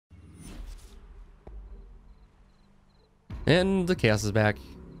And the chaos is back.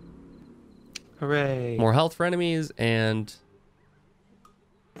 Hooray. More health for enemies, and...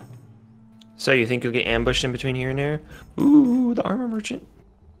 So you think you'll get ambushed in between here and there? Ooh, the armor merchant.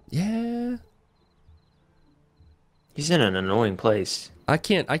 Yeah. He's in an annoying place. I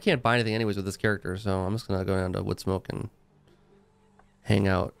can't buy anything anyways with this character, so I'm just gonna go down to Woodsmoke and hang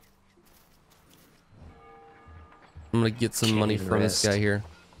out. I'm gonna get some money from this guy here.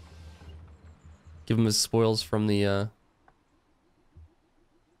 Give him his spoils from the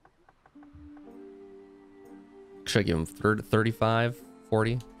should I give him 35,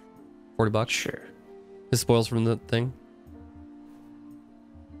 40 bucks? Sure. His spoils from the thing.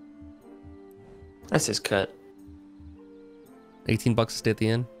 That's his cut. 18 bucks to stay at the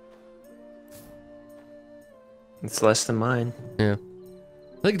inn. It's less than mine. Yeah.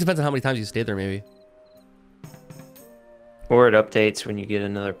 I think it depends on how many times you stayed there, maybe. Or it updates when you get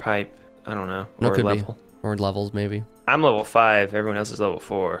another pipe. I don't know. No, Or could level. be. Or levels, maybe. I'm level 5. Everyone else is level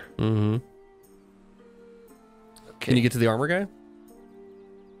 4. Mm-hmm. Okay. Can you get to the armor guy?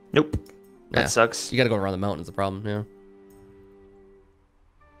 Nope. Yeah. That sucks. You gotta go around the mountains, the problem, yeah.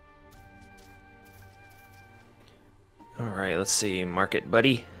 Alright, let's see. Market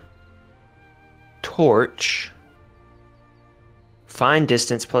buddy. Torch. Find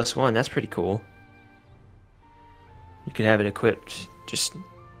distance +1. That's pretty cool. You could have it equipped just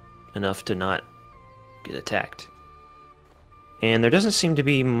enough to not get attacked. And there doesn't seem to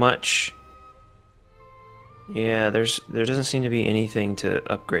be much... Yeah, there doesn't seem to be anything to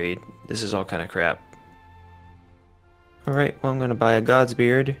upgrade. This is all kind of crap. Alright, well I'm gonna buy a God's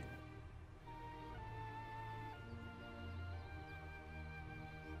Beard.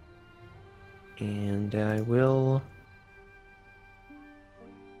 And I will...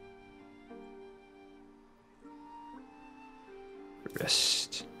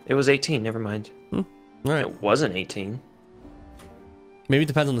 rest. It was 18, never mind. All right. It wasn't 18. Maybe it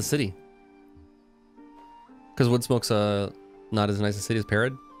depends on the city. Because Woodsmoke's not as nice a city as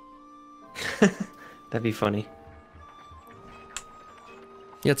Parad. That'd be funny.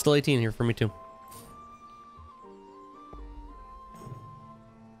 Yeah, it's still 18 here for me too.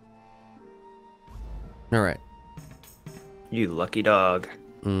 All right. You lucky dog.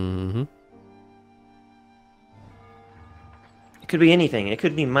 Mm-hmm. It could be anything. It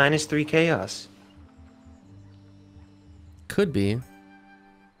could be -3 chaos. Could be. I'm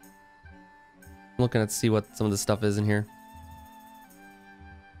looking at see what some of this stuff is in here.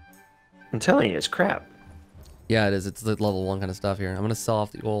 I'm telling you, it's crap. Yeah, it is. It's the level 1 kind of stuff here. I'm gonna sell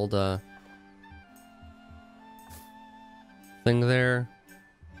off the old thing there.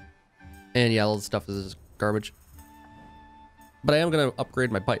 And yeah, all the stuff is garbage. But I am gonna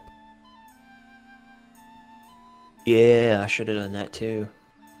upgrade my pipe. Yeah, I should have done that too.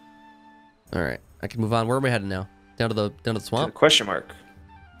 All right, I can move on. Where am I heading now? Down to the To the swamp? question mark.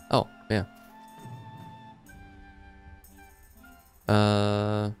 Oh, yeah.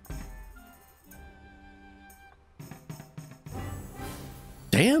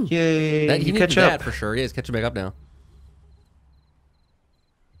 Damn. Yay! That, you he catch needed up. that for sure. Yeah, he's catching back up now.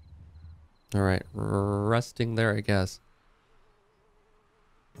 All right, resting there, I guess.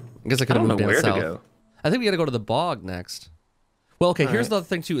 I guess I could I have don't moved know down where south. to go. I think we got to go to the bog next. Well, okay. All Here's right. the other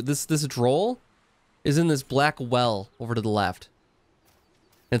thing too. This droll is in this black well over to the left.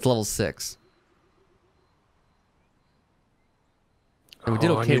 And it's level 6. And we did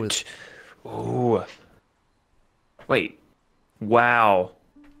okay with. Oh. Wait. Wow.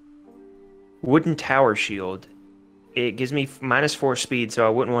 Wooden tower shield. It gives me -4 speed, so I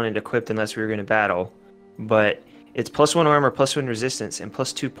wouldn't want it equipped unless we were going to battle. But it's +1 armor, +1 resistance, and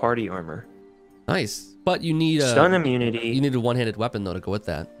 +2 party armor. Nice, but you need Stun immunity. You need a one-handed weapon though to go with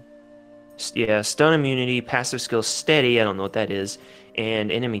that. Yeah, stun immunity, passive skill steady. I don't know what that is,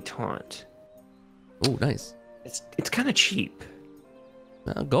 and enemy taunt. Oh, nice. It's kind of cheap.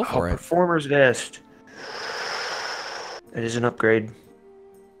 Go for it. Performer's vest. It is an upgrade.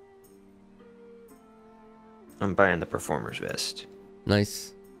 I'm buying the performer's vest.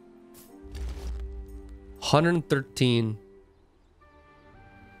 Nice. 113.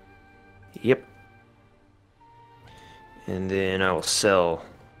 Yep. And then I will sell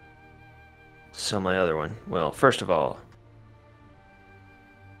my other one. Well, first of all,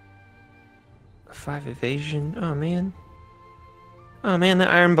 5 evasion. Oh man. Oh man, the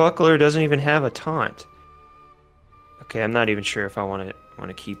iron buckler doesn't even have a taunt. Okay, I'm not even sure if I want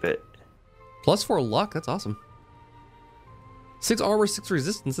to keep it. +4 luck. That's awesome. 6 armor, 6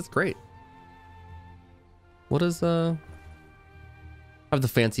 resistance. That's great. What is I have the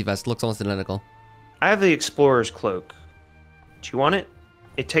fancy vest. Looks almost identical. I have the explorer's cloak. Do you want it?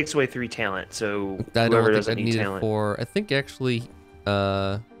 it takes away 3 talent, so I whoever don't think doesn't I need need it talent. for. I think actually.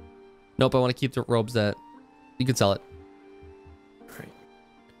 Nope. I want to keep the robes that you could sell it Right.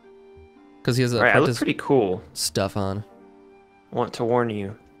 because he has All right, I look apprentice pretty cool. stuff on. Want to warn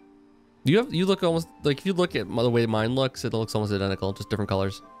you. You look almost like if you look at the way mine looks, it looks almost identical, just different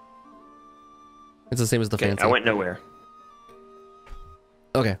colors. It's the same as the Okay, fancy. I went nowhere.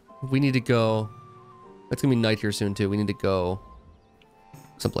 Okay, we need to go. It's gonna be night here soon too. We need to go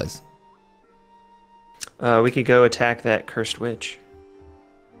someplace. We could go attack that cursed witch.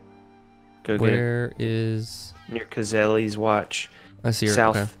 Go Where is? get near Kazelli's watch. I see her.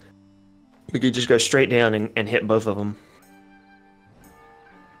 South. Okay. We could just go straight down and hit both of them.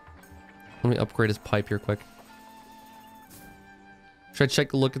 Let me upgrade his pipe here quick. Should I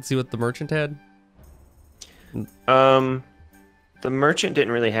check a look and see what the merchant had? The merchant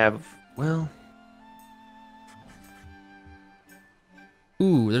didn't really have. Well,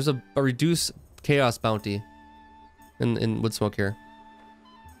 Ooh, there's a reduce chaos bounty in Woodsmoke here.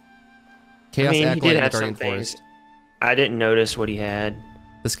 Chaos I mean, he acolyte did in the have Guardian some things. Forest. I didn't notice what he had.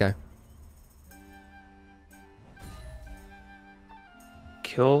 This guy.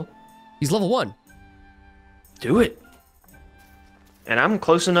 Kill. He's level 1. Do it. And I'm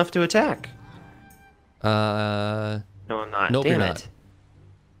close enough to attack. Uh, No, I'm not. Nope, Damn you're it. not.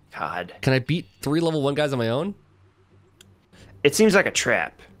 God. can I beat 3 level 1 guys on my own? It seems like a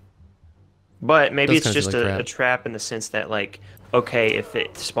trap. But maybe Does it's kinda just seem like a trap in the sense that, like, okay, if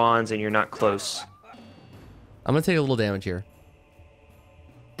it spawns and you're not close, I'm gonna take a little damage here.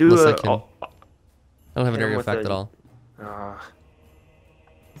 do Unless I a. can- I don't have an hit him area with effect a- at all. uh,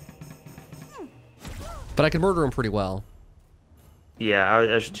 But I can murder him pretty well. yeah,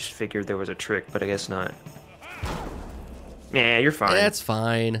 I just figured there was a trick, but I guess not. Yeah, you're fine. It's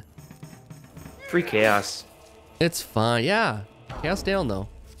fine. Free chaos. It's fine. Yeah. Chaos down though.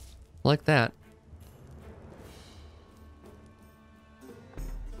 I like that.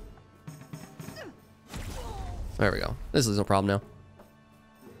 There we go. This is no problem now.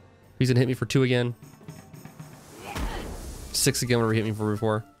 He's gonna hit me for 2 again. 6 again whenever he hit me for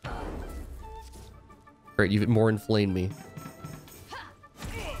before. Great, you've more inflamed me.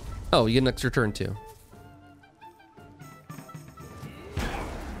 Oh, you get an extra turn too.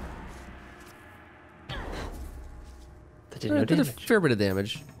 That did no Did a damage. fair bit of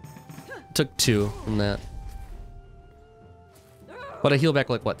damage. Took 2 from that. But I heal back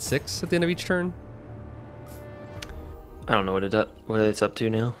like what, 6 at the end of each turn? I don't know what it's up to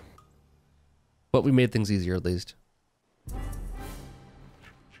now. But we made things easier at least.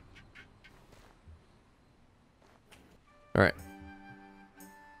 All right.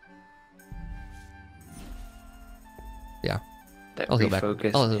 Yeah, That I'll heal back.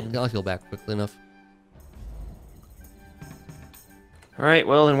 refocus. I'll heal back quickly enough. All right.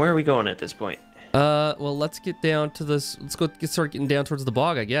 Well, and where are we going at this point? Well, let's get down to this. Let's start getting down towards the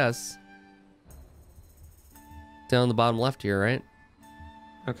bog, I guess. Down the bottom left here, right?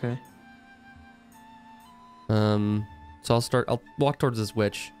 Okay. So I'll walk towards this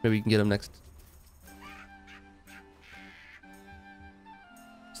witch. Maybe you can get him next.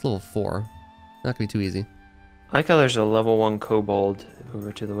 It's level 4. Not gonna be too easy. I like how there's a level 1 kobold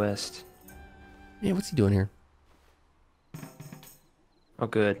over to the west. Yeah, what's he doing here? Oh,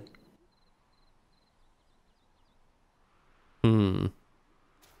 good.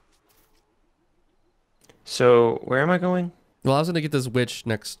 So, where am I going? Well, I was gonna get this witch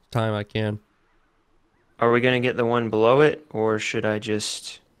next time I can. Are we gonna get the one below it, or should I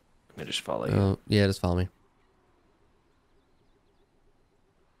just... Let me just follow you. Oh, yeah, just follow me.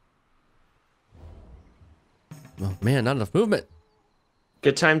 Oh man, not enough movement.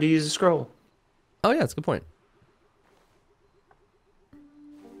 Good time to use the scroll. Oh yeah, that's a good point.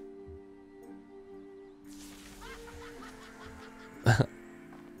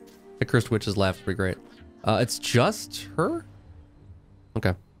 The cursed witch's laugh is pretty great. It's just her?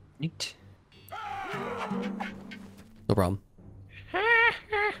 Okay, Neat. no problem.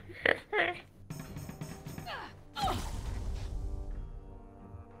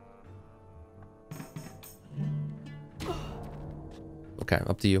 Okay,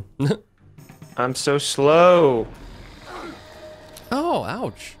 up to you. I'm so slow. Oh,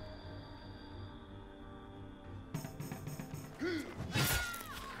 ouch.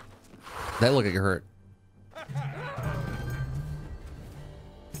 That looked like it hurt.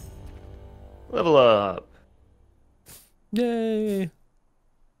 Level up. Yay.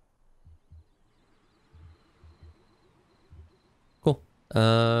 Cool.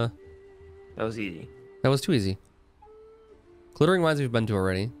 That was easy. That was too easy. Glittering Mines we've been to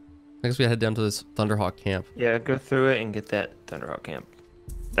already. I guess we head down to this Thunderhawk camp. Yeah, go through it and get that Thunderhawk camp.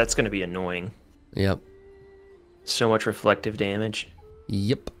 That's gonna be annoying. Yep. So much reflective damage.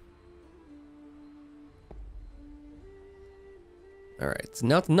 Yep. All right. So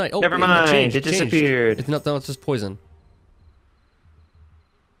now it's night. Oh, Never it mind. changed, It disappeared. It's not. No, it's just poison.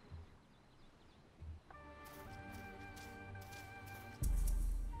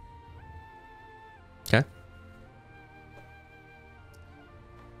 Okay.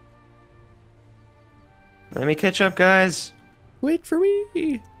 Let me catch up, guys. Wait for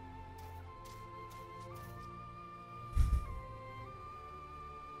me.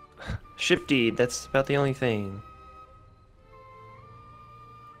 Ship deed. That's about the only thing.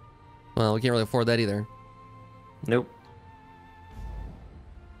 Well, we can't really afford that either. Nope.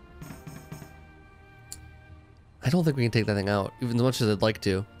 I don't think we can take that thing out, even as much as I'd like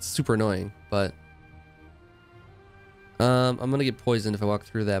to. It's super annoying, but I'm gonna get poisoned if I walk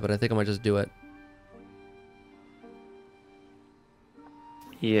through that, but I think I might just do it.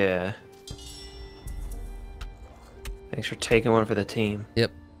 Yeah. Thanks for taking one for the team.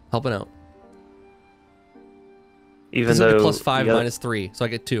 Yep, helping out. Even This though will be +5 -3, so I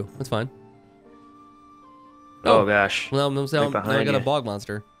get 2. That's fine. Oh gosh. Well, now I behind got a you. bog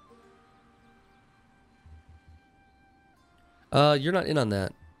monster. You're not in on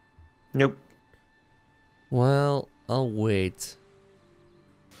that. Nope. Well, I'll wait.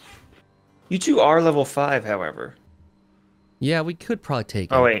 You two are level 5, however. Yeah, we could probably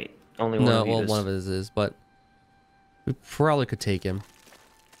take him. Oh wait, only one No, of you well, is. one of us is, but we probably could take him.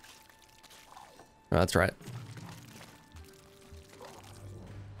 Oh, that's right.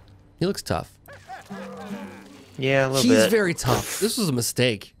 He looks tough. Yeah, a little He's bit. very tough. This was a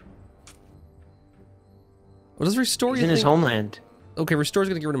mistake. What does restore He's you in his think? homeland. Okay, restore's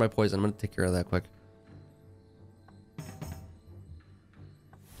gonna get rid of my poison. I'm gonna take care of that quick.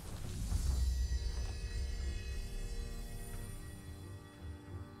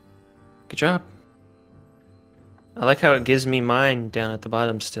 Good job. I like how it gives me mine down at the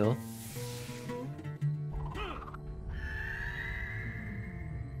bottom still.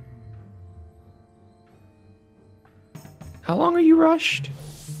 How long are you rushed?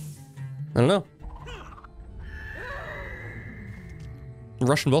 I don't know. I'm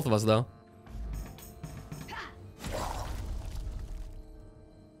rushing both of us though.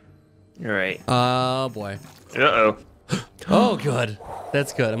 Alright. Oh boy. Uh-oh. Oh good.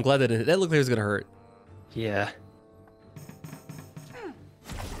 That's good. I'm glad that that looked like it was gonna hurt. Yeah.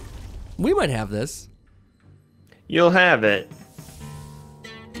 We might have this. You'll have it.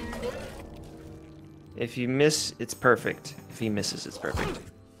 If you miss, it's perfect. If he misses, it's perfect.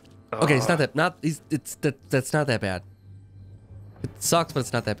 Okay, it's not that that's not that bad. It sucks, but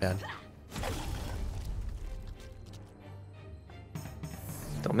it's not that bad.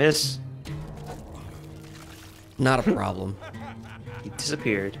 Don't miss. Not a problem. He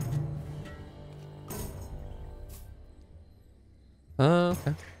disappeared.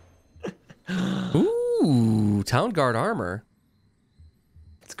 Okay. Ooh, town guard armor.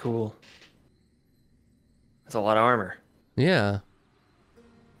 It's cool. That's a lot of armor. Yeah.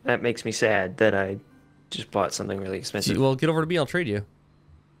 That makes me sad that I just bought something really expensive. Well, get over to me. I'll trade you.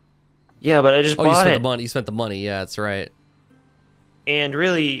 Yeah, but I just Oh, you bought spent it. the money. You spent the money. Yeah, that's right. And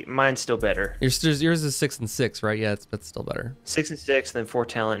really, mine's still better. Yours is 6 and 6, right? Yeah, that's still better. 6 and 6, then 4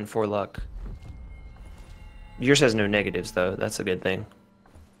 talent and 4 luck. Yours has no negatives, though. That's a good thing.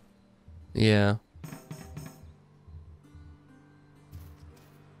 Yeah.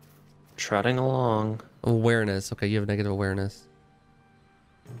 Trotting along. Awareness. Okay, you have negative awareness.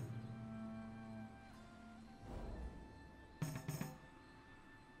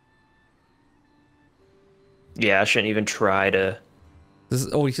 Yeah, I shouldn't even try to... This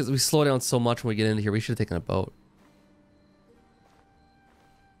is, oh, we slow down so much when we get into here. We should have taken a boat.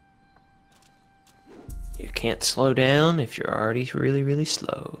 You can't slow down if you're already really, really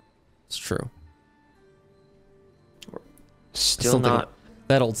slow. It's true. Still Something- not...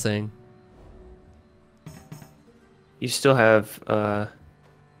 That old saying. You still have, a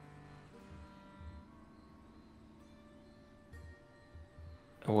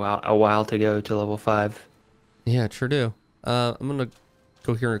while to go to level 5. Yeah, sure do. I'm gonna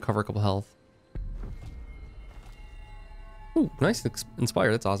go here and recover a couple health. Ooh, nice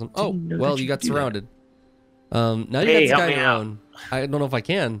inspire. That's awesome. Oh, know well, that you you got could do that. surrounded. Now you Hey, got this help guy on me your out. own. I don't know if I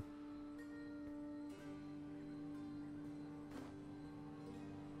can.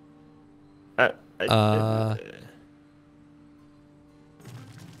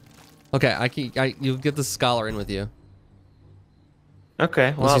 Okay, you'll get the scholar in with you.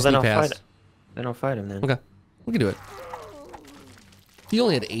 Okay, well, Unless you then I'll sneak fight past. it. Then I'll fight him then. Okay, we can do it. He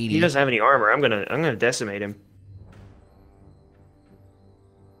only had 80. He doesn't have any armor. I'm gonna decimate him.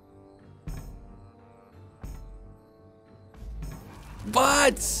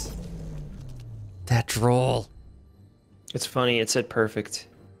 What? That troll. It's funny, it said perfect.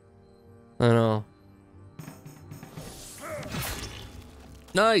 I know.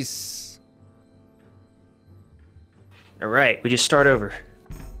 Nice. All right, we just start over.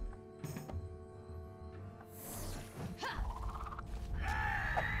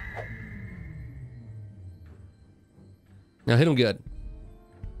 Now hit him good.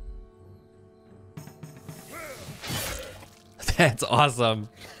 That's awesome.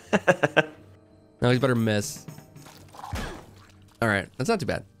 No, he's better miss. All right, that's not too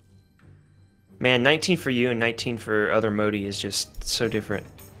bad. Man, 19 for you and 19 for other Modi is just so different.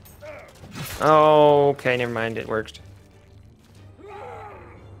 Oh, okay, never mind, it worked.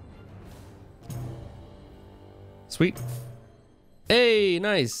 Sweet. Hey,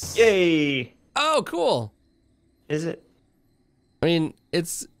 nice. Yay! Oh, cool. Is it? I mean,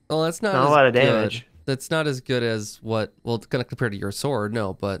 it's, well, that's not Not a as lot of good. damage. That's not as good as what, well, it's gonna compare to your sword,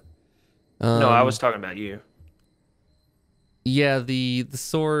 no, but. No, I was talking about you. Yeah, the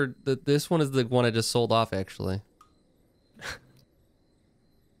sword, this one is the one I just sold off, actually.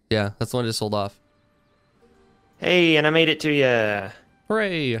 Yeah, that's the one I just sold off. Hey, and I made it to ya.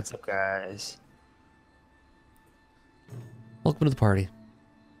 Hooray! What's up, guys? Welcome to the party.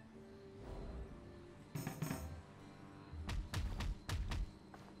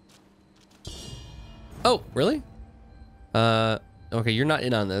 Oh, really? Okay, you're not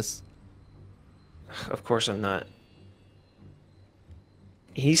in on this. Of course I'm not.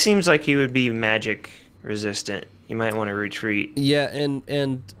 He seems like he would be magic resistant. You might want to retreat. Yeah,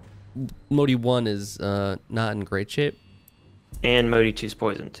 and Modi 1 is not in great shape. And Modi 2's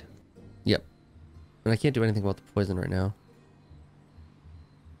poisoned. Yep. And I can't do anything about the poison right now.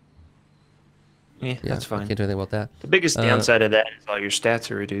 Yeah, that's fine. I can't do anything about that. The biggest downside of that is all your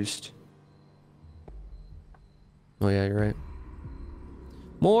stats are reduced. Oh yeah, you're right.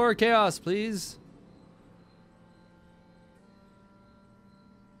 More chaos, please.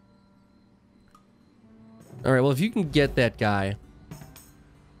 All right, well, if you can get that guy.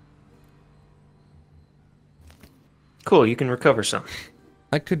 Cool, you can recover some.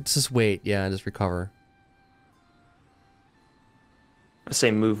 I could just wait, yeah, and just recover. I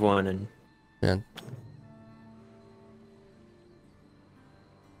say move one and... Yeah.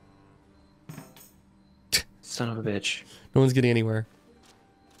 Son of a bitch. No one's getting anywhere.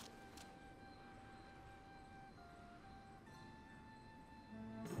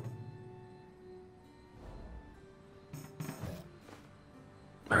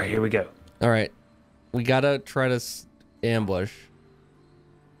 All right, here we go. All right. We gotta try to ambush.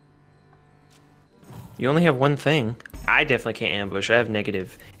 You only have one thing. I definitely can't ambush. I have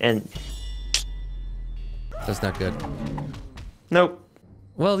negative. And... That's not good. Nope.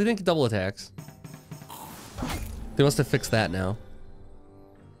 Well, he didn't get double attacks. They must have fixed that now.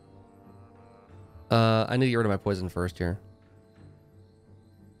 I need to get rid of my poison first here.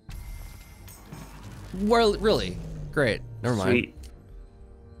 Well, really? Great. Never mind. Sweet.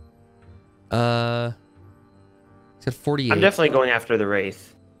 He's got 48. I'm definitely going after the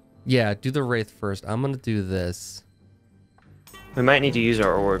Wraith. Yeah, do the Wraith first. I'm gonna do this. We might need to use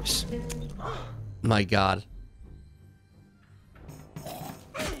our orbs. My god.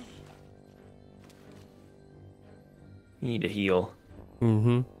 You need to heal.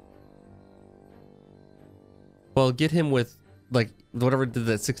 Mm-hmm. Well, get him with, like, whatever did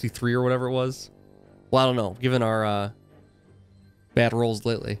that 63 or whatever it was. Well, I don't know. Given our, bad rolls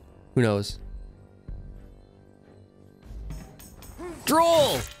lately. Who knows?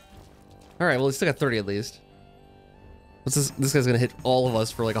 Droll! Alright, well, he's still got 30 at least. What's this? This guy's gonna hit all of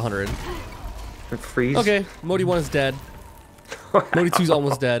us for like 100. Freeze. Okay, Modi 1 is dead. Modi 2's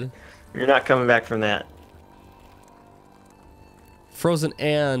almost dead. You're not coming back from that. Frozen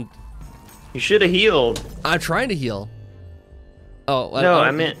and... You should have healed. I'm trying to heal. Oh, No,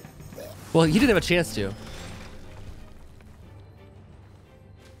 I meant... Well, he didn't have a chance to.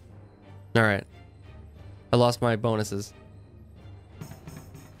 Alright. I lost my bonuses.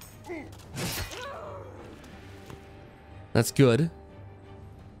 That's good.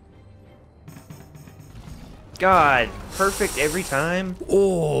 God, perfect every time.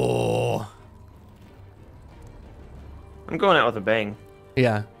 Oh. I'm going out with a bang.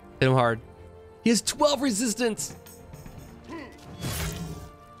 Yeah, hit him hard. He has 12 resistance.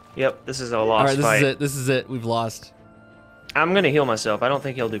 Yep, this is a lost All right, this fight. is it. This is it. We've lost. I'm gonna heal myself. I don't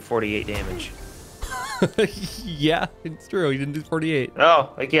think he'll do 48 damage. Yeah, it's true. He didn't do 48.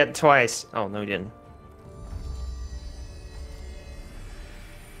 Oh, I get it twice. Oh, no, he didn't.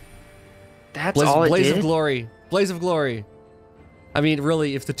 That's all it Blaze did? of glory. Blaze of glory. I mean,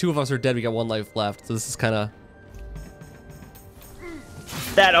 really, if the two of us are dead, we got one life left. So this is kind of...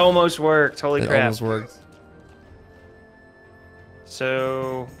 That almost worked. Holy It crap. almost worked.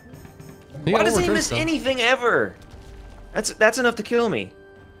 So... You Why got doesn't he overturned miss stuff. anything ever? That's enough to kill me.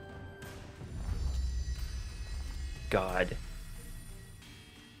 God.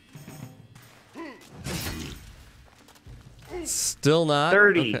 Still not?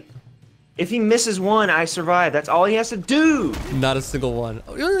 30. Okay. If he misses one, I survive. That's all he has to do. Not a single one.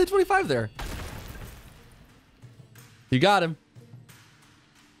 Oh, you're only 25 there. You got him.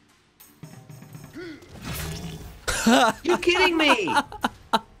 You kidding me?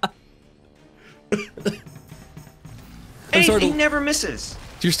 Hey, sorry to- he never misses.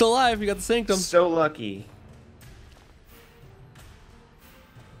 You're still alive. You got the sanctum. So lucky.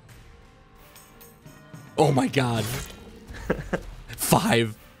 Oh my god.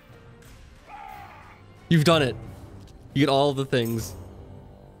 5. You've done it. You get all the things.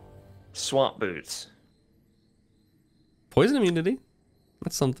 Swamp boots. Poison immunity.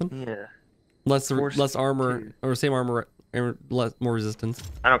 That's something. Yeah. Less Force armor, two. or same armor, more resistance.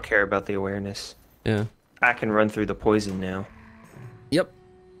 I don't care about the awareness. Yeah. I can run through the poison now. Yep.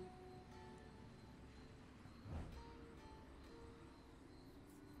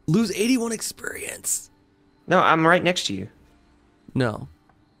 Lose 81 experience. No, I'm right next to you. No.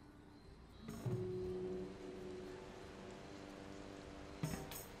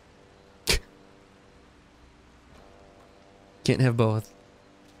 Can't have both.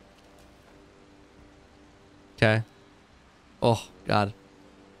 Okay. Oh, God.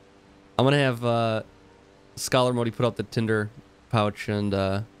 I'm gonna have Scholar Modi put up the Tinder pouch and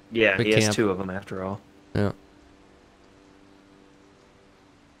Yeah, big he has camp. 2 of them after all. Yeah.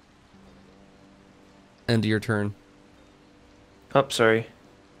 End of your turn. Oh, sorry.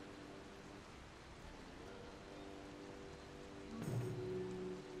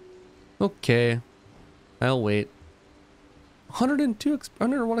 Okay. I'll wait.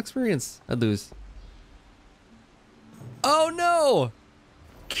 101 experience. I'd lose. Oh no!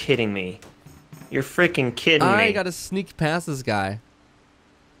 Kidding me. You're freaking kidding me. I gotta sneak past this guy.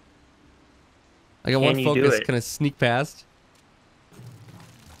 I got Can one you do focus. it? Can I sneak past?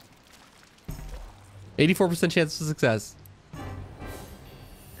 84% chance of success.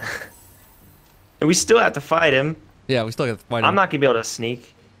 And we still have to fight him. Yeah, we still got to fight him. I'm not gonna be able to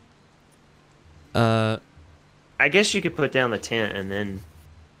sneak. Uh, I guess you could put down the tent and then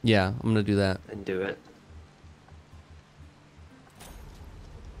yeah, I'm gonna do that. do it.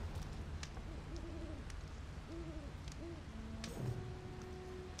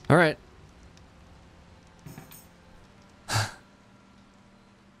 All right.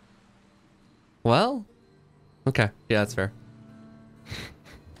 Well, okay. Yeah, that's fair.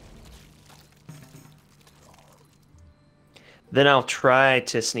 Then I'll try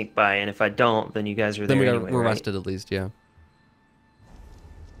to sneak by, and if I don't, then you guys are there Then anyway, we're right? rested at least, yeah.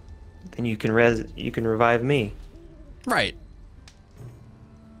 Then you can revive me. Right.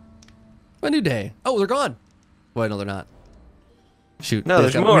 A new day. Oh, they're gone. Wait, no, they're not. Shoot. No, we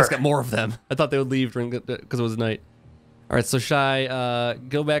there's just more. We just got more of them. I thought they would leave because it was night. All right, so should I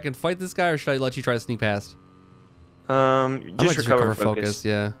go back and fight this guy, or should I let you try to sneak past? I might Just recover focus.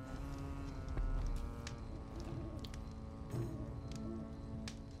 Yeah.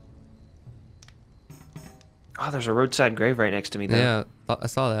 Oh, there's a roadside grave right next to me. Though. Yeah, I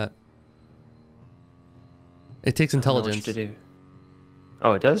saw that. It takes I don't know what intelligence. to do.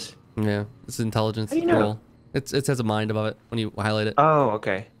 Oh, it does? Yeah, it's an intelligence How do you know? roll. It has a mind above it when you highlight it. Oh,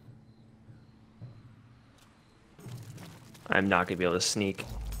 okay. I'm not gonna be able to sneak.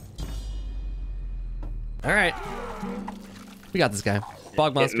 All right. We got this guy.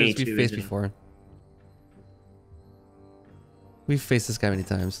 Fog me monsters we've too, faced isn't it? before. We've faced this guy many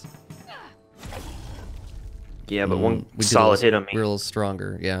times. Yeah, but one We did solid a hit on me. We're a little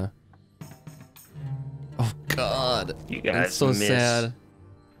stronger, yeah. Oh God. You guys That's so miss. sad.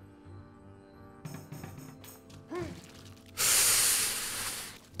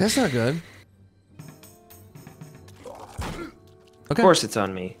 That's not good. Of course it's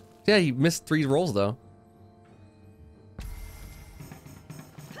on me. Yeah, you missed 3 rolls though.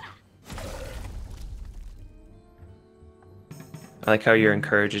 I like how your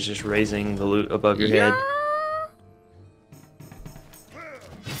encourage is just raising the loot above your head.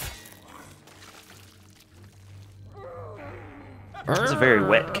 It's a very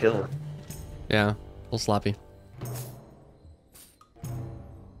wet kill. Yeah, a little sloppy.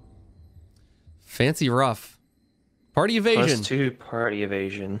 Fancy rough. Party evasion. +2 party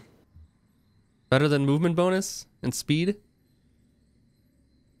evasion. Better than movement bonus and speed.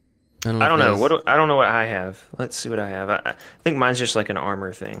 I don't if know. that's I don't know what I have. Let's see what I have. I think mine's just like an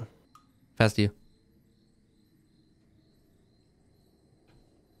armor thing. Past you.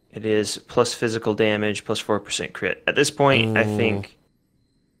 It is plus physical damage, plus 4% crit. At this point, I Ooh. think.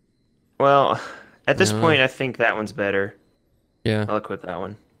 Well, at I this don't know. point, I think that one's better. Yeah. I'll equip that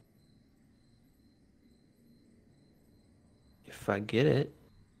one. If I get it.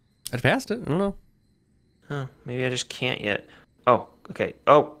 I'd passed it. I don't know. Oh, maybe I just can't yet. Oh, okay.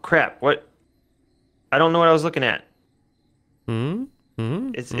 Oh, crap. What? I don't know what I was looking at. Hmm.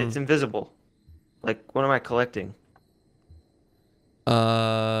 Hmm. It's invisible. Like, what am I collecting?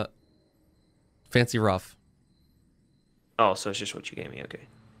 Uh, fancy rough. Oh, so it's just what you gave me. Okay.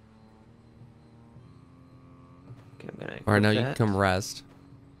 Okay, I'm gonna All right, equip now you can that. come rest.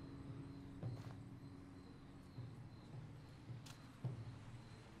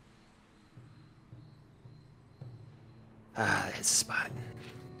 Ah, that's a spot.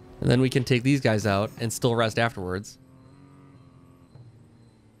 And then we can take these guys out and still rest afterwards.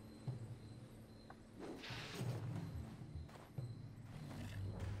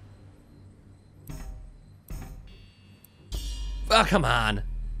 Oh, come on.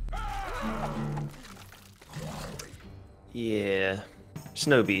 Yeah.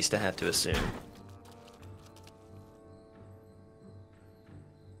 Snow Beast, I have to assume.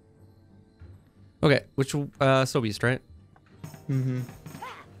 Okay, which, Snow Beast, right? Mm-hmm.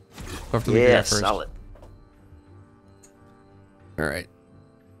 After we do Yeah, that first. solid. All right.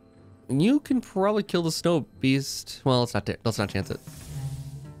 You can probably kill the Snow Beast. Well, let's not chance it.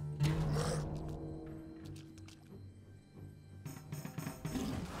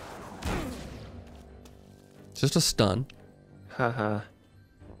 It's just a stun. Haha.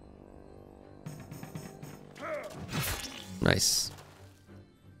 Nice.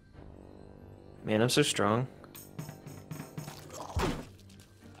 Man, I'm so strong.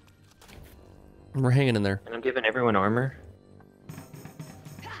 We're hanging in there. And I'm giving everyone armor.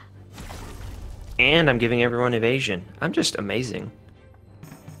 And I'm giving everyone evasion. I'm just amazing.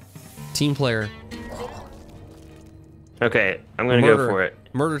 Team player. Okay, I'm gonna go for it.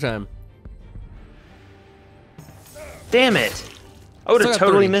 Murder time. Damn it! I would Still have got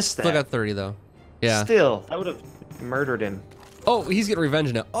totally 30. missed Still that. got 30 though. Yeah. Still, I would have murdered him. Oh, he's getting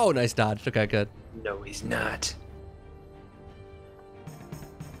revenge now. Oh, nice dodge. Okay, good. No, he's not.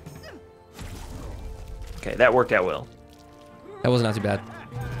 Okay, that worked out well. That was not too bad.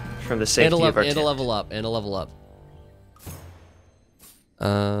 From the And safety of our and a tent. level up. And a level up.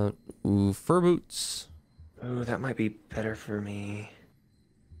 Ooh, fur boots. Ooh, that might be better for me.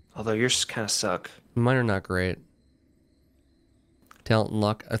 Although yours kind of suck. Mine are not great. Talent and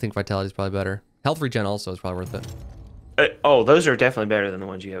luck. I think vitality is probably better. Health regen also is probably worth it. Oh, those are definitely better than the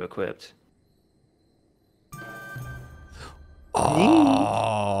ones you have equipped.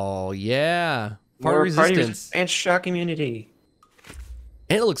 Oh, yeah. Party resistance. And shock immunity.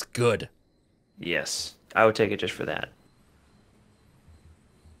 And it looks good. Yes, I would take it just for that.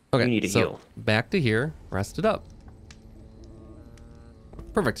 Okay, You need to so heal. back to here. Rest it up.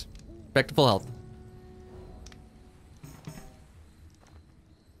 Perfect. Back to full health.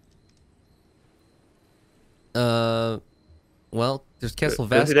 Well, there's Castle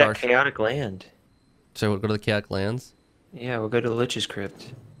Go to that Vaskar. chaotic land. So we'll go to the Chaotic Lands. Yeah, we'll go to the Lich's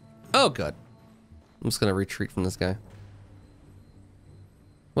Crypt. Oh, good. I'm just gonna retreat from this guy.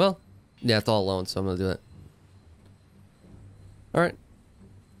 Well, yeah, it's all alone, so I'm gonna do it. All right.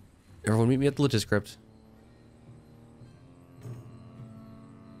 Everyone, meet me at the Lich's Crypt.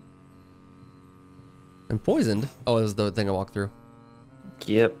 I'm poisoned. Oh, it was the thing I walked through.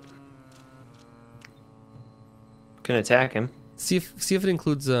 Yep. Can attack him. See if it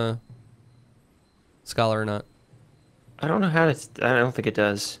includes Scholar or not. I don't know how to. I don't think it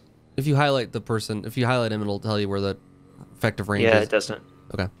does. If you highlight the person, if you highlight him, it'll tell you where the effective range Yeah, is. it doesn't.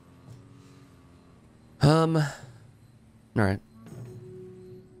 Okay. All right.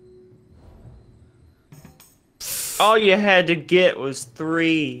 All you had to get was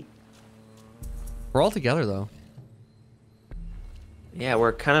 3. We're all together though. Yeah,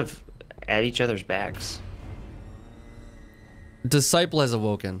 we're kind of at each other's backs. Disciple has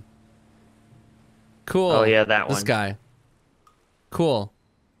awoken. Cool. Oh, yeah, that This one. guy. Cool.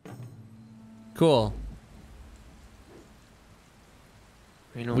 Cool.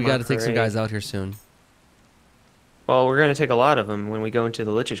 We got to take some guys out here soon. Well, we're going to take a lot of them when we go into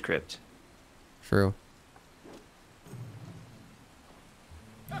the Lich's Crypt. True.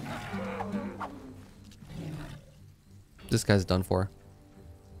 This guy's done for.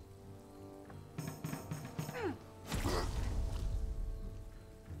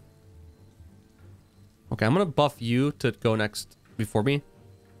 Okay, I'm gonna buff you to go next before me,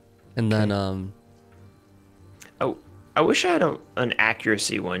 and then Oh, I wish I had an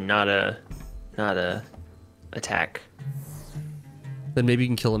accuracy one, not a attack. Then maybe you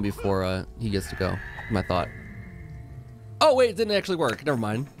can kill him before he gets to go. My thought. Oh wait, it didn't actually work. Never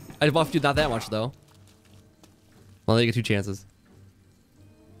mind. I buffed you not that much though. Well, they get 2 chances.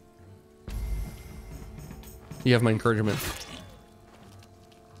 You have my encouragement.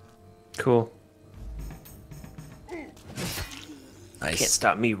 Cool. Nice. Can't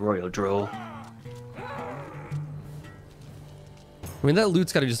stop me, Royal Droll. I mean, that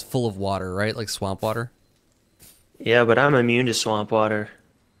loot's gotta be just full of water, right? Like swamp water. Yeah, but I'm immune to swamp water.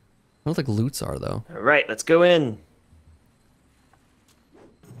 I don't think loots are though. All right, let's go in.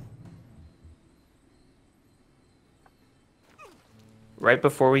 Right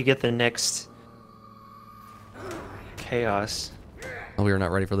before we get the next chaos. Oh, we are not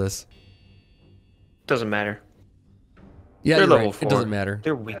ready for this. Doesn't matter. Yeah, They're you're level right. 4. It doesn't matter.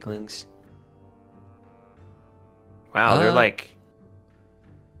 They're weaklings. Wow, they're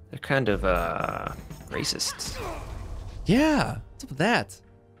kind of racists. Yeah. What's up with that?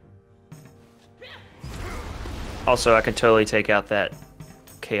 Also, I can totally take out that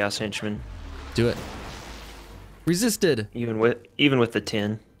chaos henchman, Do it. Resisted. even with the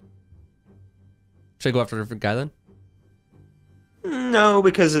 10. Should I go after a different guy then? No,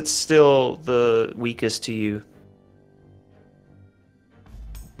 because it's still the weakest to you.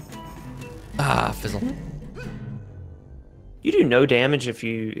 Ah, fizzle. You do no damage if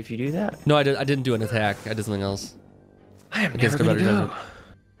you do that. No, I didn't do an attack. I did something else. I am Against never gonna better go.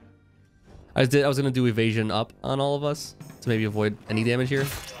 judgment. I was gonna do evasion up on all of us to maybe avoid any damage here.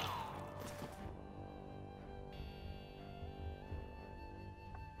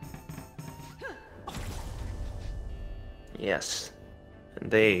 Yes, and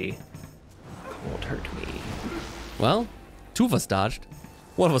they won't hurt me. Well, 2 of us dodged.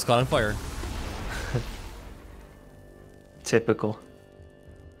 1 of us caught on fire. Typical.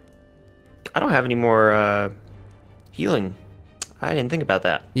 I don't have any more healing. I didn't think about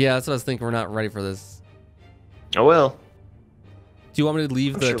that. Yeah, that's what I was thinking. We're not ready for this. Oh well. Do you want me to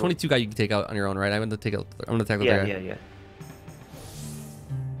leave I'm the sure 22 guy? You can take out on your own, right? I'm gonna take out. I'm gonna tackle the Yeah, guy. yeah.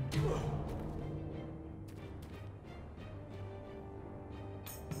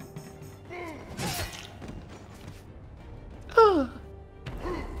 Oh.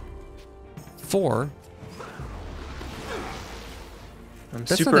 4. I'm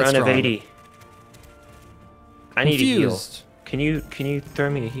That's super not that strong. unevady. I need a heal. Confused. Can you throw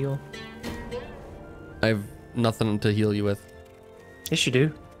me a heal? I have nothing to heal you with. Yes, you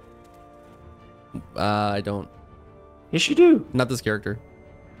do. I don't. Yes, you do. Not this character.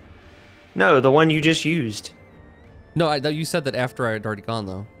 No, the one you just used. No, you said that after I had already gone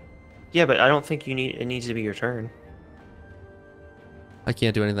though. Yeah, but I don't think you need. It needs to be your turn. I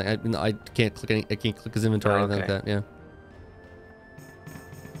can't do anything. I can't click any. I can't click his inventory or Oh, anything like okay. that. Yeah.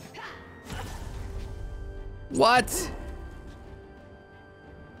 What?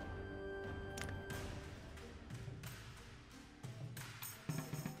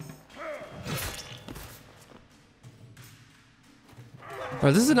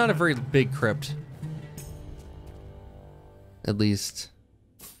 Alright, this is not a very big crypt. At least.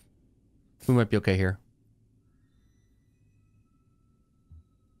 We might be okay here.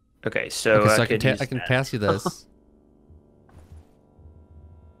 Okay, so, Okay, so I I can pass you this.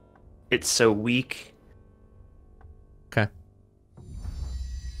 It's so weak. Okay.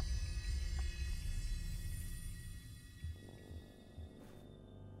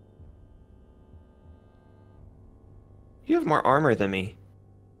 You have more armor than me.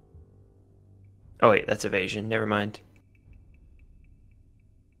 Oh wait, that's evasion. Never mind.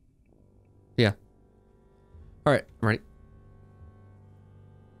 Yeah. Alright, I'm ready.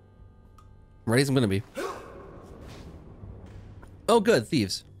 I'm ready as I'm gonna be. Oh good,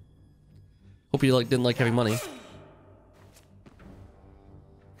 thieves. Hope you didn't like having money.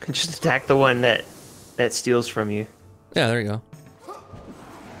 Just attack the one that steals from you. Yeah, there you go.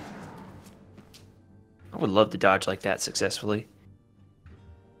 I would love to dodge like that successfully.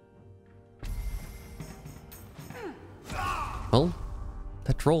 Well,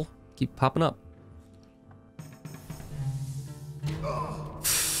 that troll keep popping up.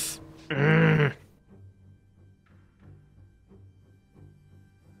 I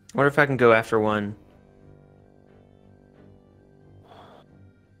wonder if I can go after one.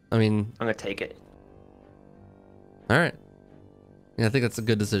 I mean, I'm gonna take it. alright. Yeah, I think that's a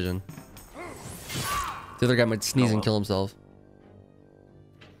good decision. The other guy might sneeze and kill himself.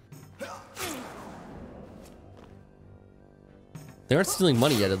 They aren't stealing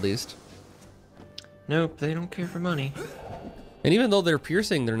money yet, at least. Nope, they don't care for money. And even though they're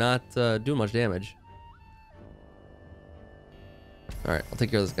piercing, they're not doing much damage. Alright, I'll take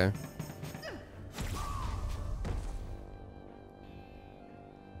care of this guy.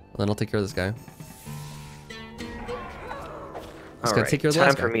 Then I'll take care of this guy. All gotta right, take care of the time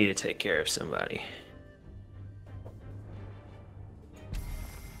last for guy. me to take care of somebody.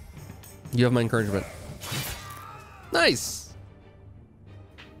 You have my encouragement. Nice.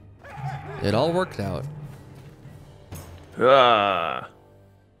 It all worked out. Ah.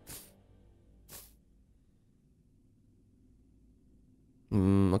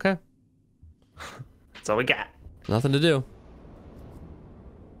 Okay. That's all we got. Nothing to do.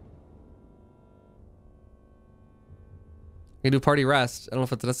 We can do party rest. I don't know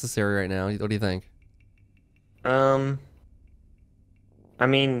if it's necessary right now. What do you think? I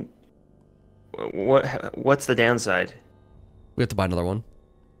mean, what's the downside? We have to buy another one.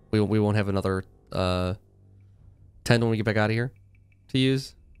 We won't have another 10 when we get back out of here to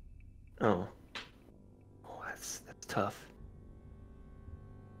use. Oh, that's tough.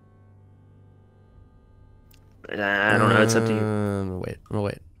 I don't know. It's up to you. I'm gonna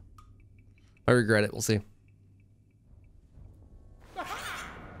wait. I regret it. We'll see.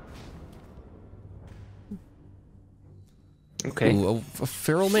 Okay. Ooh, a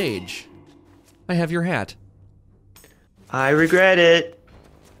feral mage. I have your hat. I regret it.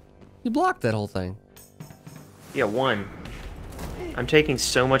 You blocked that whole thing. Yeah, 1. I'm taking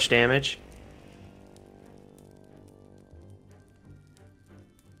so much damage.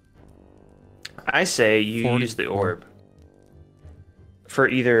 I say you 40. use the orb. For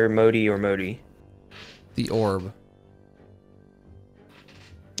either Modi or Modi. The orb. What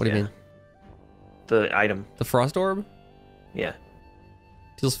do you mean? The item. The frost orb? Yeah.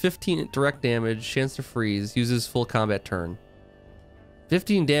 Deals 15 direct damage, chance to freeze, uses full combat turn.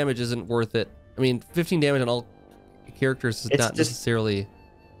 15 damage isn't worth it. I mean, 15 damage on all characters is not necessarily...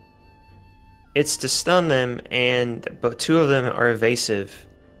 It's to stun them, but 2 of them are evasive.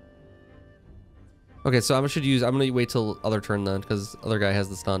 Okay, so I'm gonna wait till other turn then, because other guy has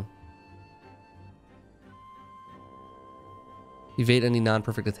the stun. Evade any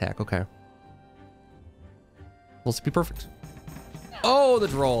non-perfect attack. Okay. Will be perfect. Oh, the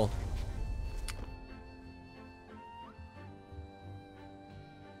droll.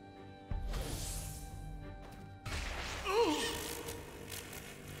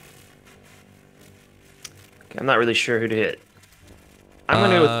 Okay, I'm not really sure who to hit. I'm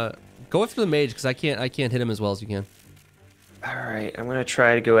gonna go after the mage because I can't hit him as well as you can. All right, I'm gonna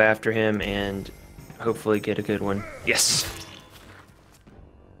try to go after him and hopefully get a good one. Yes.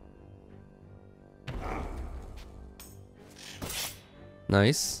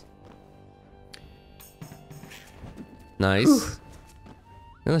 Nice. Nice. Whew.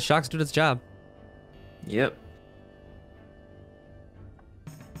 And the shock's doing its job. Yep.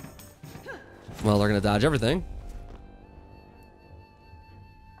 Well, they're gonna dodge everything.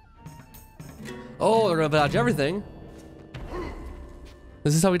 Oh, they're gonna dodge everything.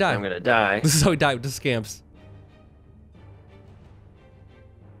 This is how we die. I'm gonna die. This is how we die with the scamps.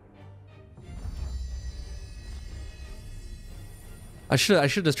 I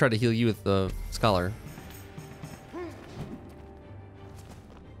should just try to heal you with the scholar.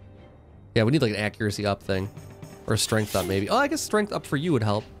 Yeah, we need like an accuracy up thing. Or a strength up maybe. Oh, I guess strength up for you would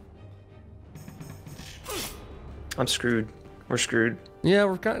help. I'm screwed. We're screwed. Yeah,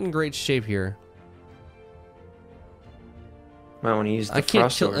 we've gotten in great shape here. Might want to use the I can't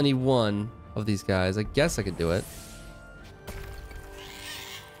frost kill sword. any one of these guys. I guess I could do it.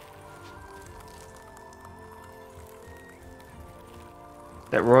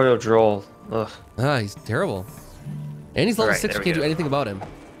 That royal droll. Ugh. Ah, he's terrible. And he's level Alright, 6, there you we can't do go. anything about him.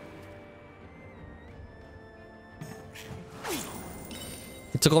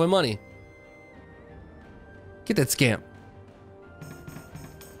 He took all my money. Get that scamp.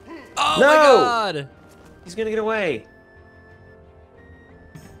 Oh No! my god! He's gonna get away.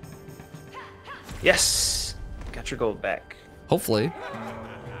 Yes! Got your gold back. Hopefully.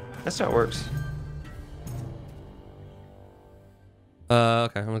 That's how it works.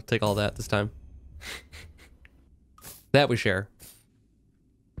 Okay, I'm gonna take all that this time. That we share.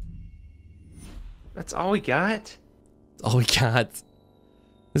 That's all we got? That's all we got.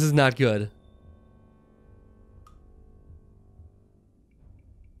 This is not good.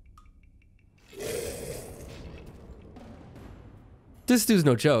 This dude's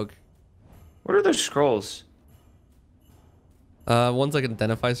no joke. What are those scrolls? One's like an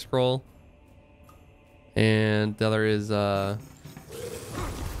identify scroll. And the other is, oh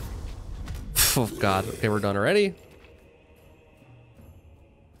god. Okay, we're done already.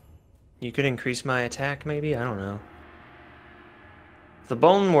 You could increase my attack, maybe? I don't know. The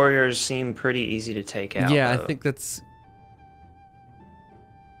Bone Warriors seem pretty easy to take out. Yeah, though. I think that's...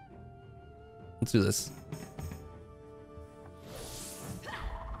 Let's do this.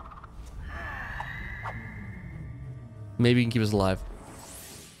 Maybe you can keep us alive.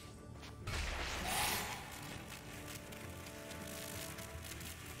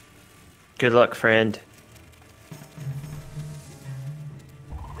 Good luck, friend.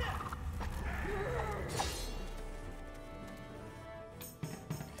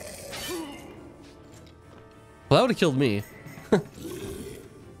 Well, that would have killed me.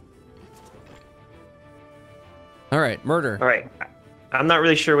 All right, murder. All right. I'm not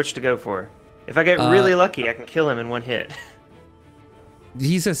really sure which to go for. If I get really lucky, I can kill him in one hit.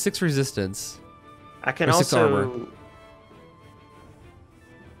 He says 6 resistance. I can or 6 also. armor.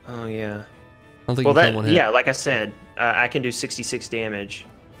 Oh yeah. I don't think Well, you can kill one hit. yeah, like I said, I can do 66 damage.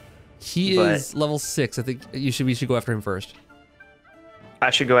 He is level 6. I think we should go after him first.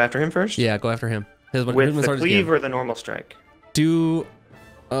 I should go after him first. Yeah, go after him. With the cleave or the normal strike. Do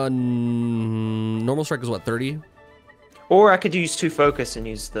normal strike is what, 30? Or I could use 2 focus and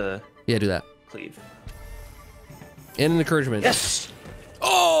use the do that. cleave. And an encouragement. Yes.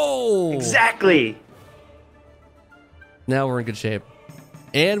 Oh! Exactly. Now we're in good shape.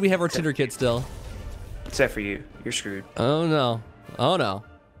 And we have our Tinder kit still. Except for you. You're screwed. Oh no. Oh no.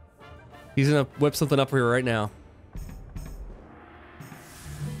 He's gonna whip something up here right now.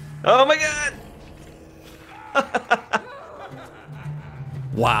 Oh my god!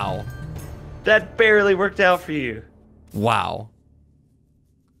 Wow. That barely worked out for you. Wow.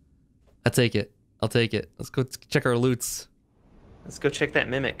 I'll take it. I'll take it. Let's go check our loots. Let's go check that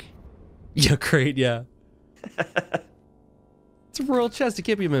mimic. Yeah, great, yeah. It's a royal chest. It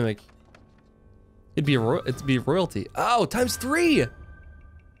can't be a mimic. It'd be royalty. Oh, ×3.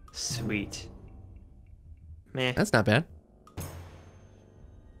 Sweet. Meh. That's not bad.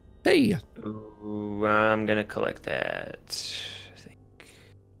 Hey. Ooh, I'm gonna collect that. I think.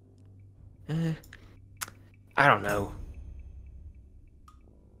 I don't know.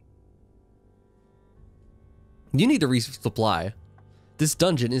 You need to resupply. This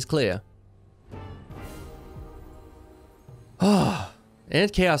dungeon is clear. Ah,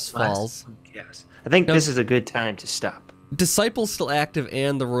 and Chaos Falls. Yes. I think this is a good time to stop. Disciple's still active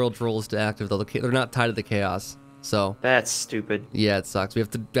and the Royal Droll is still active, though. They're not tied to the Chaos. So. That's stupid. Yeah, it sucks. We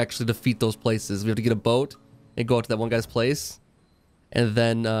have to actually defeat those places. We have to get a boat and go out to that one guy's place. And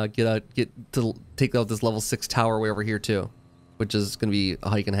then get to take out this level 6 tower way over here, too. Which is going to be a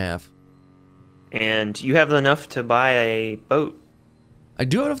hike and a half. And you have enough to buy a boat. I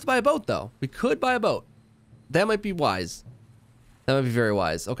do have enough to buy a boat, though. We could buy a boat. That might be wise. That might be very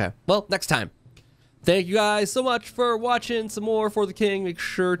wise. Okay. Well, next time. Thank you guys so much for watching some more For the King. Make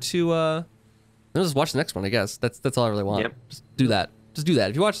sure to just watch the next one, I guess. That's all I really want. Yep. Just do that. Just do that.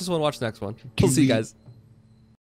 If you watch this one, watch the next one. We'll see you guys.